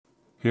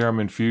Here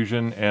I'm in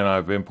Fusion and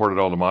I've imported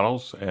all the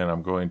models, and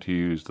I'm going to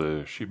use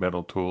the sheet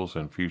metal tools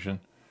in Fusion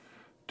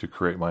to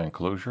create my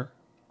enclosure.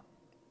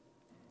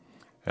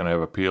 And I have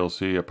a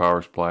PLC, a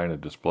power supply, and a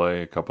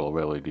display, a couple of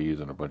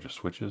LEDs, and a bunch of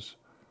switches.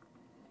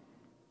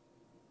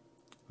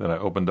 Then I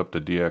opened up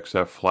the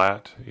DXF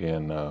flat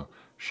in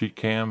Sheet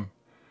Cam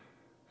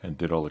and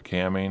did all the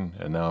camming,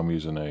 and now I'm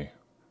using a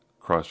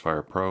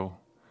Crossfire Pro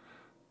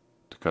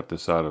to cut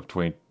this out of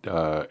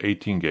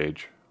 18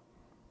 gauge.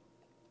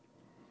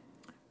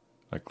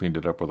 I cleaned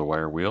it up with a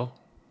wire wheel.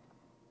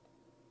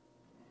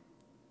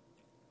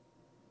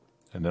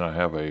 And then I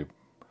have a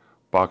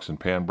box and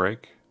pan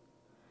brake.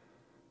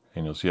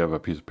 And you'll see I have a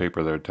piece of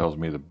paper there that tells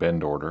me the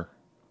bend order.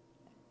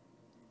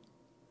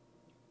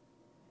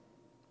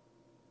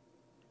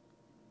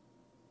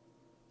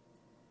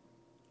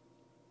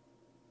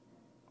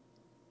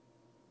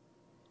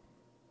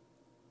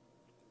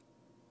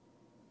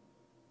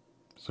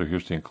 So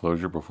here's the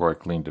enclosure before I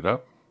cleaned it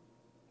up.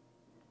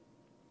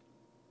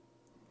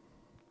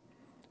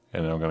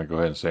 And then I'm going to go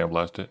ahead and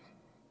sandblast it.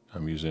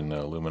 I'm using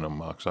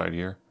aluminum oxide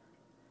here.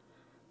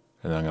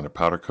 And then I'm going to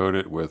powder coat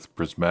it with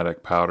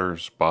Prismatic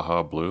Powders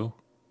Baja Blue.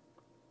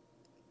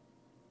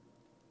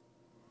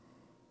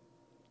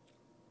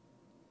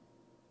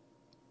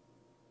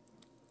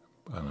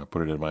 And I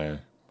put it in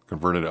my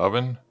converted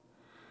oven.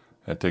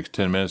 It takes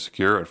 10 minutes to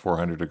cure at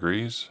 400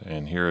 degrees.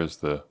 And here is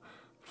the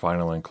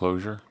final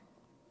enclosure.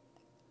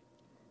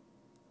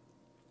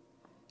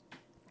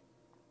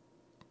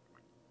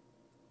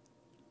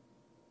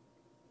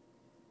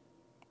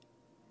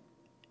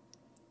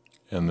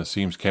 And the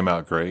seams came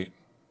out great.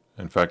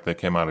 In fact, they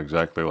came out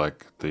exactly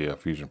like the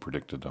Fusion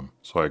predicted them.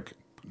 So I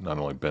not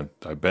only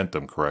bent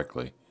them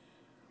correctly,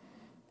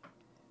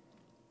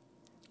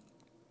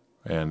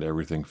 and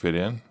everything fit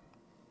in.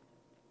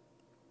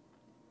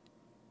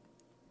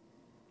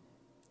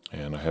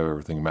 And I have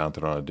everything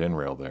mounted on a DIN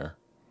rail there.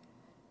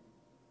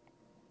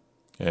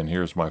 And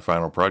here's my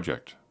final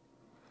project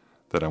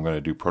that I'm going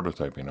to do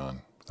prototyping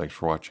on. Thanks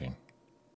for watching.